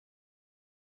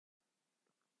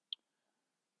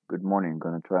Good morning. I'm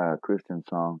going to try a Christian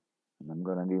song, and I'm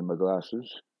going to need my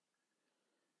glasses.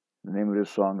 The name of this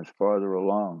song is Farther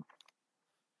Along,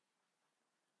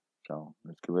 so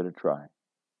let's give it a try.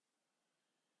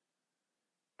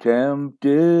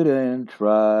 Tempted and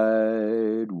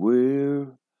tried,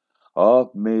 we're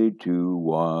oft made to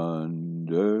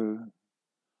wonder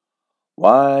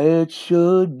why it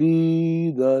should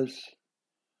be thus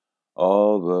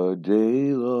all the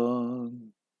day long,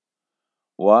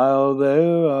 while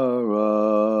there are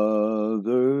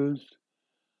others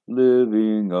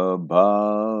living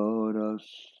about us,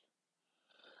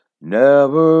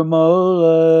 never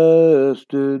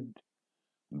molested,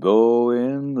 though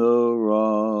in the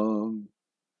wrong.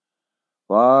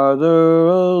 Farther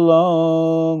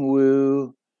along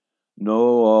we'll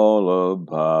know all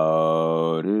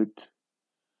about it.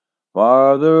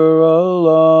 Farther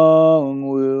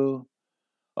along we'll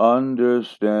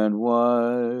understand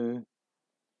why.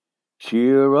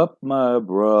 Cheer up, my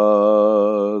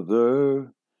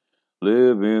brother,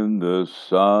 live in the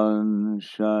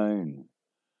sunshine.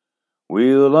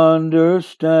 We'll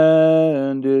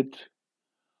understand it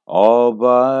all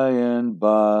by and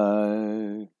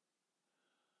by.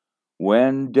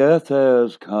 When death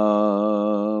has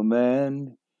come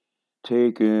and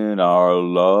taken our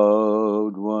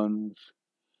loved ones,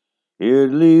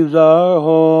 it leaves our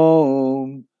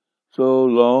home so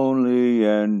lonely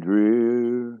and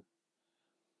drear.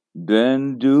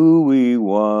 Then do we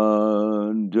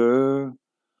wonder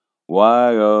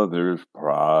why others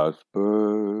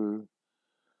prosper,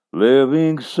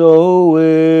 living so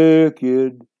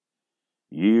wicked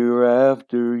year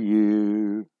after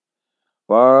year.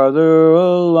 Farther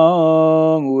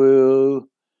along we'll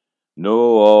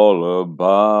know all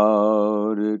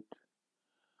about it.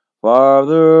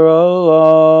 Farther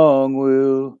along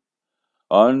we'll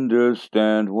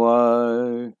understand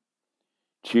why.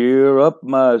 Cheer up,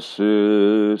 my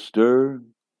sister,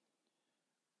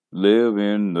 live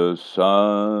in the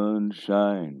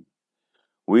sunshine.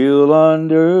 We'll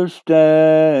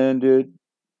understand it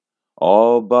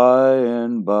all by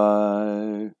and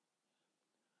by.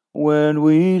 When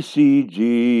we see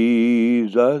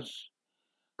Jesus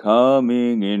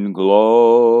coming in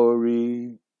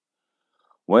glory,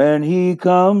 when he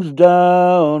comes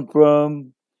down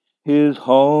from his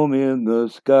home in the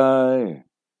sky,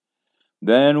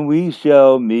 then we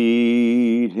shall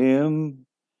meet him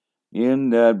in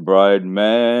that bright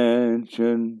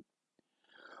mansion.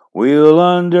 We'll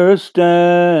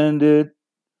understand it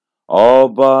all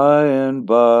by and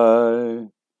by.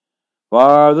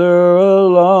 Farther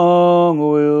along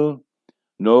we'll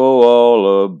know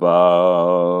all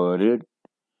about it.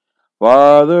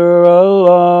 Farther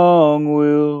along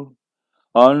we'll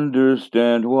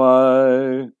understand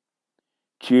why.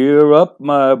 Cheer up,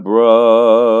 my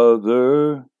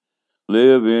brother,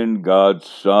 live in God's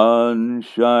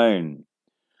sunshine.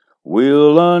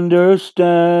 We'll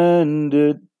understand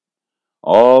it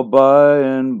all by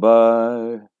and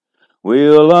by.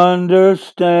 We'll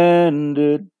understand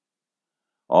it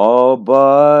all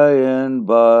by and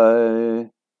by.